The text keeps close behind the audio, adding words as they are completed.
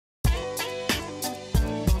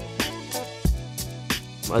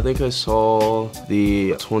I think I saw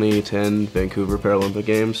the 2010 Vancouver Paralympic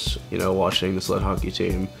Games, watching the sled hockey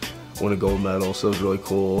team win a gold medal, so it was really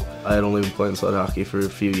cool. I had only been playing sled hockey for a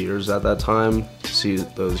few years at that time. To see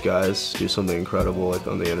those guys do something incredible like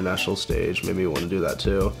on the international stage made me want to do that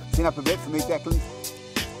too. Stand up a bit for me, Declan.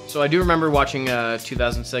 So I do remember watching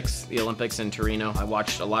 2006, the Olympics in Torino. I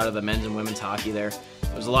watched a lot of the men's and women's hockey there.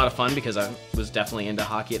 It was a lot of fun because I was definitely into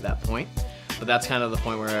hockey at that point. But that's kind of the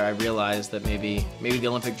point where I realized that maybe the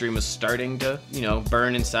Olympic dream was starting to,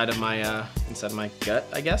 burn inside of my gut,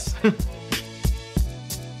 I guess.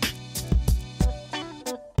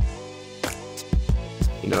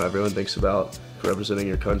 Everyone thinks about representing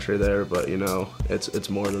your country there, but it's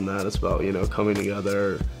more than that. It's about coming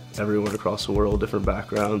together, everyone across the world, different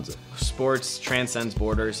backgrounds. Sports transcends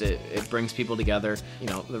borders. It brings people together.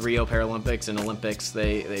 The Rio Paralympics and Olympics,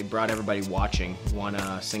 they brought everybody watching one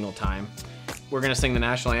single time. We're gonna sing the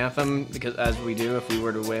national anthem because, as we do if we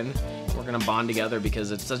were to win, we're gonna bond together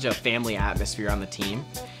because it's such a family atmosphere on the team.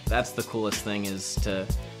 That's the coolest thing, is to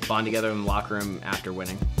bond together in the locker room after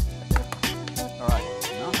winning. All right.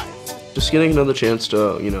 Just getting another chance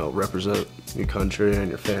to, represent your country and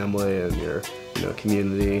your family and your,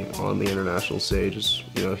 community on the international stage is,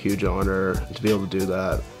 a huge honor. To be able to do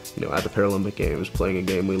that, at the Paralympic Games, playing a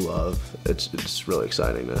game we love, it's really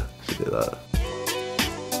exciting to do that.